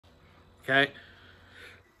Okay?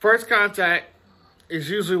 First contact is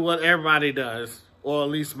usually what everybody does, or at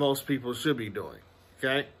least most people should be doing.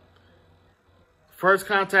 Okay? First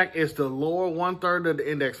contact is the lower 1/3 of the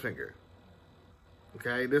index finger.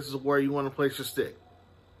 Okay? This is where you want to place your stick.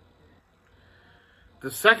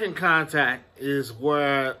 The second contact is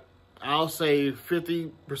where I'll say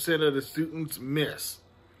 50% of the students miss.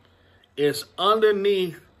 It's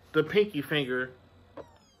underneath the pinky finger,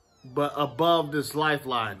 but above this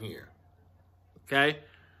lifeline here. Okay?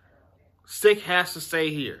 Stick has to stay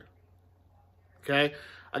here. Okay?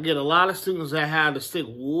 I get a lot of students that have the stick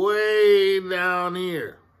way down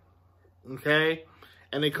here. Okay?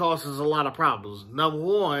 And it causes a lot of problems. Number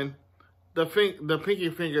one, the pinky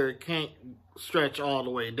finger can't stretch all the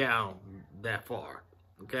way down that far.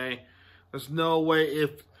 Okay? There's no way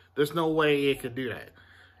it could do that.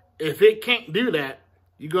 If it can't do that,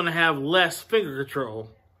 you're gonna have less finger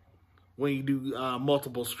control when you do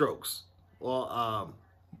multiple strokes, or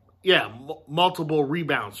multiple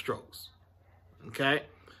rebound strokes. Okay.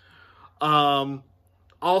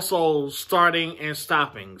 Also, starting and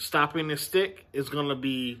stopping. Stopping the stick is gonna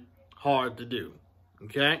be hard to do.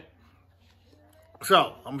 Okay.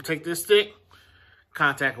 So I'm gonna take this stick.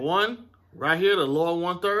 Contact 1, right here, the lower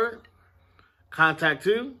 1/3. Contact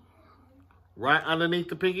 2, right underneath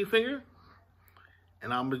the pinky finger.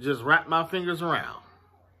 And I'm going to just wrap my fingers around.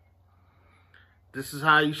 This is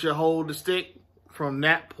how you should hold the stick from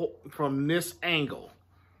this angle.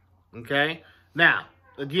 Okay? Now,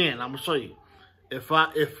 again, I'm going to show you. If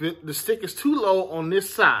the stick is too low on this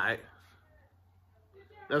side,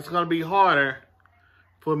 that's going to be harder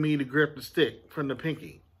for me to grip the stick from the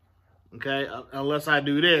pinky. Okay? Unless I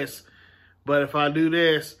do this. But if I do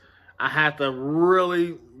this, I have to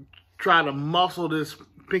really try to muscle this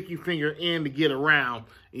pinky finger in to get around.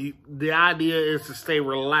 The idea is to stay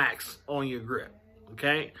relaxed on your grip.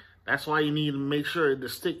 Okay? That's why you need to make sure the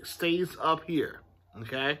stick stays up here.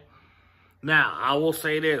 Okay? Now, I will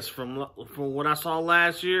say this. From what I saw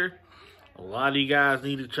last year, a lot of you guys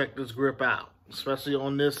need to check this grip out. Especially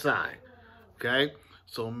on this side. Okay?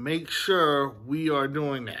 So make sure we are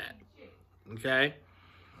doing that. Okay?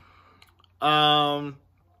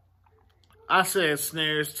 I said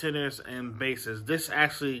snares, tenors, and basses. This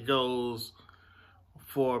actually goes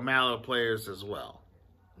for mallet players as well.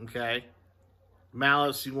 Okay?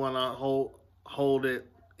 Mallets, you want to hold it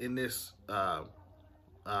in this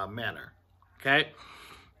manner. Okay?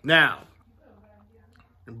 Now,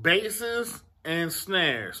 basses and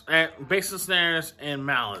snares. Basses, snares, and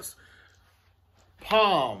mallets.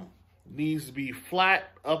 Palm needs to be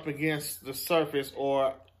flat up against the surface,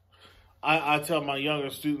 or I tell my younger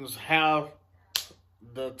students, have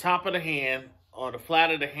the top of the hand or the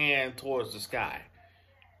flat of the hand towards the sky.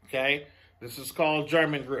 Okay? This is called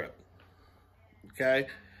German grip. Okay?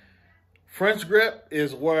 French grip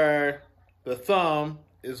is where the thumb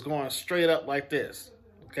is going straight up like this.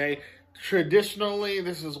 Okay? Traditionally,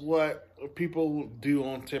 this is what people do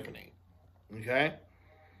on Tiffany. Okay?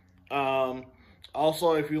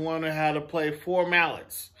 Also, if you learn how to play 4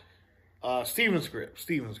 mallets, Stevens grip,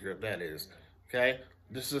 that is. Okay?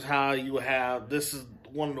 This is how you have, this is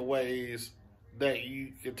one of the ways that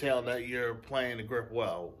you can tell that you're playing the grip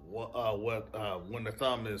well, when the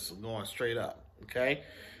thumb is going straight up. Okay?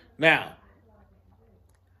 Now,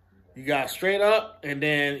 you got straight up and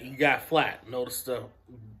then you got flat. Notice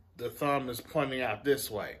the thumb is pointing out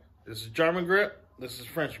this way. This is German grip, this is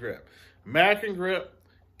French grip. American grip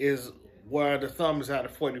is where the thumb is at a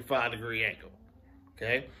 45-degree angle.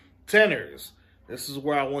 Okay? Tenors, this is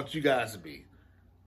where I want you guys to be.